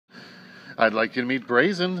I'd like you to meet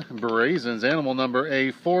Brazen. Brazen's animal number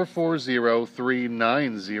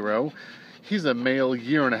A440390. He's a male,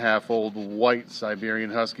 year-and-a-half-old white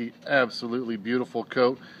Siberian Husky. Absolutely beautiful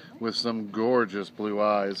coat with some gorgeous blue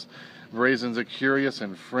eyes. Brazen's a curious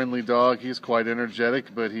and friendly dog. He's quite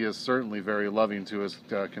energetic, but he is certainly very loving to his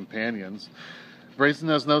companions. Brazen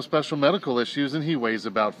has no special medical issues, and he weighs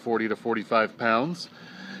about 40 to 45 pounds.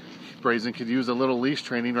 Brazen could use a little leash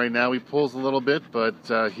training. Right now he pulls a little bit, but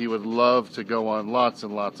he would love to go on lots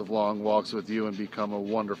and lots of long walks with you and become a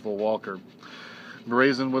wonderful walker.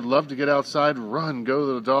 Brazen would love to get outside, run, go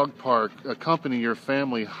to the dog park, accompany your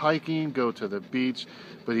family hiking, go to the beach,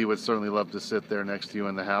 but he would certainly love to sit there next to you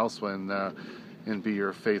in the house and be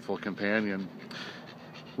your faithful companion.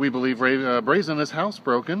 We believe Brazen is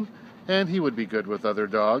housebroken, and he would be good with other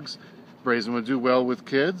dogs. Brazen would do well with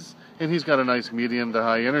kids, and he's got a nice medium to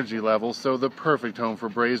high energy level, so the perfect home for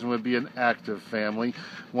Brazen would be an active family,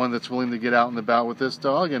 one that's willing to get out and about with this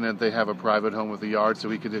dog, and that they have a private home with a yard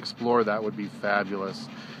so he could explore. That would be fabulous.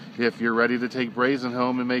 If you're ready to take Brazen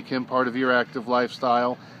home and make him part of your active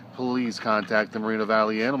lifestyle, please contact the Moreno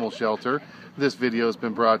Valley Animal Shelter. This video has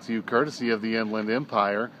been brought to you courtesy of the Inland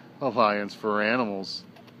Empire Alliance for Animals.